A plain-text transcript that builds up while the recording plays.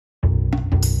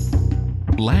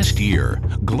Last year,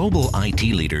 global IT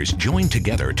leaders joined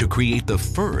together to create the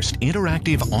first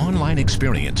interactive online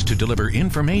experience to deliver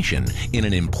information in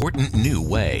an important new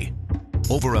way.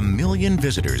 Over 1 million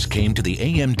visitors came to the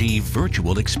AMD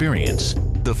Virtual Experience,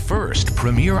 the first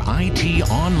premier IT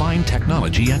online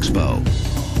technology expo.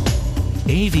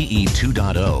 AVE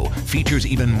 2.0 features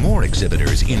even more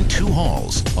exhibitors in 2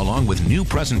 halls, along with new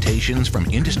presentations from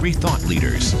industry thought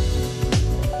leaders.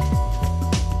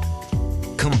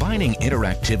 Combining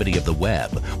interactivity of the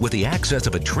web with the access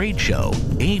of a trade show,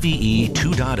 AVE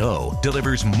 2.0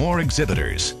 delivers more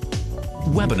exhibitors,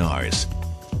 webinars,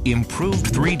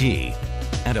 improved 3D,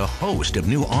 and a host of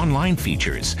new online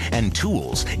features and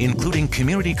tools, including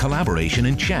community collaboration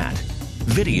and chat,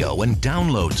 video and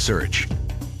download search,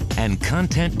 and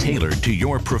content tailored to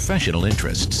your professional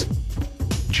interests.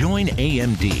 Join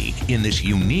AMD in this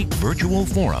unique virtual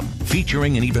forum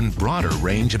featuring an even broader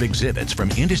range of exhibits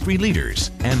from industry leaders,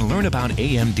 and learn about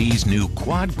AMD's new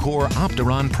quad-core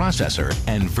Opteron processor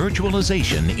and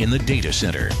virtualization in the data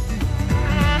center.